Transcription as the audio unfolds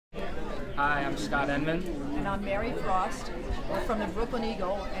Hi, I'm Scott Enman. And I'm Mary Frost. We're from the Brooklyn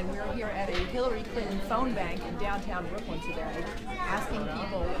Eagle, and we're here at a Hillary Clinton phone bank in downtown Brooklyn today, asking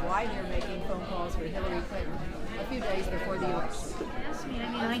people why they're making phone calls for Hillary Clinton a few days before the election.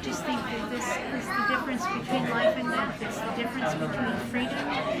 I just think that this is the difference between life and death. It's the difference between freedom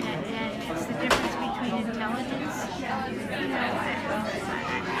and it's the difference between intelligence,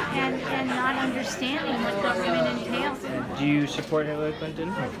 and not understanding what government entails. Do you support Hillary Clinton?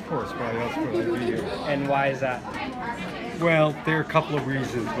 Of course, why else would I be here? And why is that? Well, there are a couple of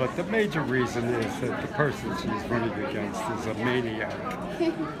reasons, but the major reason is that the person she's running against is a maniac.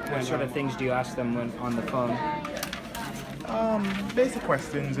 What sort of things do you ask them when on the phone? Basic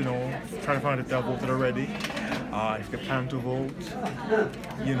questions, trying to find out if they've voted already, if they plan to vote,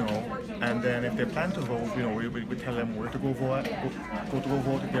 and then if they plan to vote, we tell them where to go vote,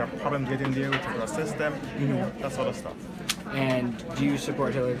 if there are problems getting there, we try to assist them, that sort of stuff. And do you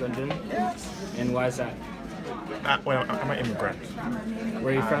support Hillary Clinton? Yes. And why is that? Well, I'm an immigrant.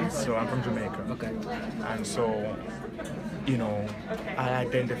 Where are you from? So I'm from Jamaica. Okay. And so, I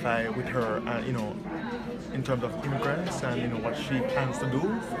identify with her, in terms of immigrants and what she plans to do.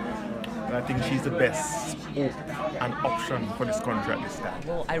 And I think she's the best hope and option for this country at this time.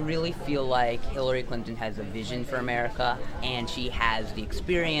 Well, I really feel like Hillary Clinton has a vision for America, and she has the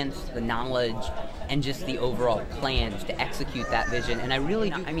experience, the knowledge, and just the overall plans to execute that vision. And I really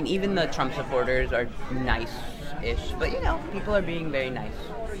do. I mean, even the Trump supporters are nice-ish, but people are being very nice.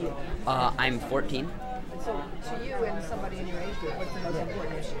 I'm 14. So to you and somebody in your age group, what's the most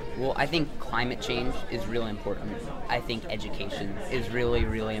important issue? Well, I think climate change is really important. I think education is really,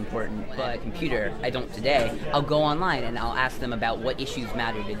 really important. But a computer, I don't today. I'll go online and I'll ask them about what issues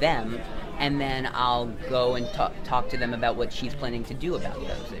matter to them, and then I'll go and talk to them about what she's planning to do about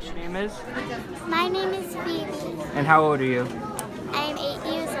those issues. Your name is? My name is Phoebe. And how old are you? I am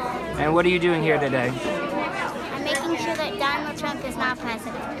 8 years old. And what are you doing here today? I'm making sure that Donald Trump is not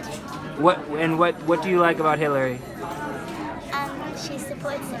president. What do you like about Hillary? She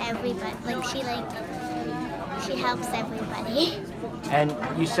supports everybody. She helps everybody. And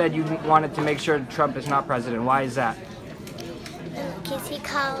you said you wanted to make sure Trump is not president. Why is that? Because he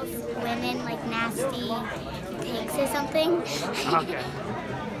calls women nasty pigs or something. Okay.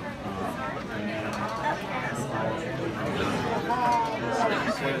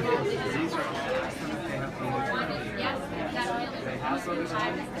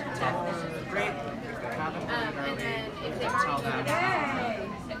 Great.